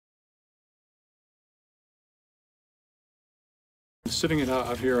sitting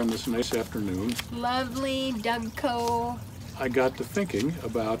out here on this nice afternoon, Lovely Dougco. I got to thinking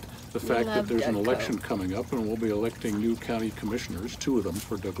about the fact that there's an election coming up and we'll be electing new county commissioners, 2 of them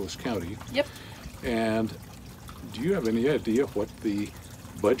for Douglas County. Yep. And do you have any idea what the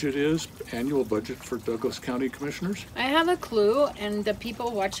budget is, annual budget for Douglas County commissioners? I have a clue, and the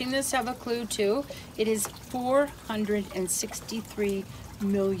people watching this have a clue too. It is $463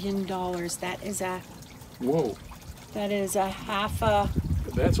 million. That is a... Whoa. That is a half a...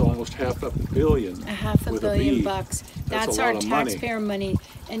 That's almost $500 million. A half a billion bucks. That's our taxpayer money.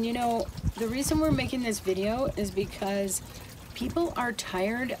 And you know, the reason we're making this video is because people are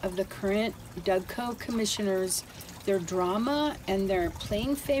tired of the current Dougco commissioners, their drama, and they're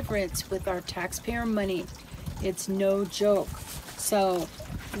playing favorites with our taxpayer money. It's no joke. So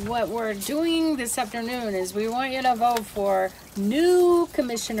what we're doing this afternoon is we want you to vote for new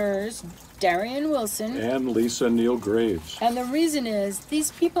commissioners, Darien Wilson and Lisa Neal Graves. And the reason is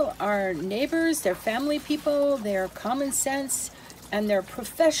these people are neighbors, they're family people, they're common sense, and they're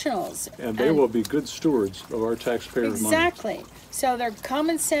professionals. And they will be good stewards of our taxpayers' money. Exactly. So they're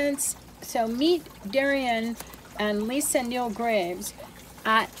common sense. So meet Darien and Lisa Neal Graves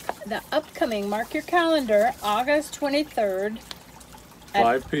at the upcoming, mark your calendar, August 23rd at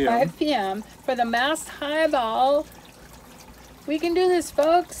 5 p.m. 5 p.m. for the Masked Highball. We can do this,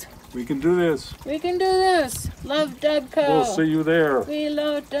 folks. We can do this. We can do this. Love Dougco. We'll see you there. We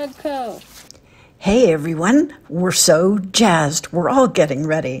love Dougco. Hey everyone, we're so jazzed. We're all getting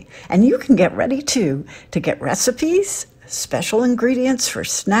ready. And you can get ready too, to get recipes, special ingredients for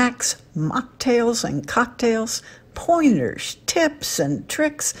snacks, mocktails and cocktails, pointers, tips and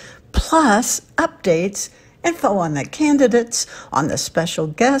tricks, plus updates, info on the candidates, on the special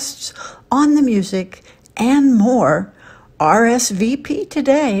guests, on the music, and more. RSVP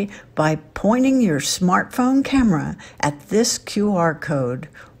today by pointing your smartphone camera at this QR code,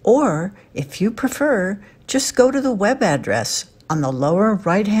 or if you prefer, just go to the web address on the lower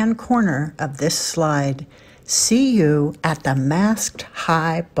right-hand corner of this slide. See you at the Masked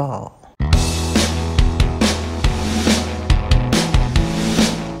Highball.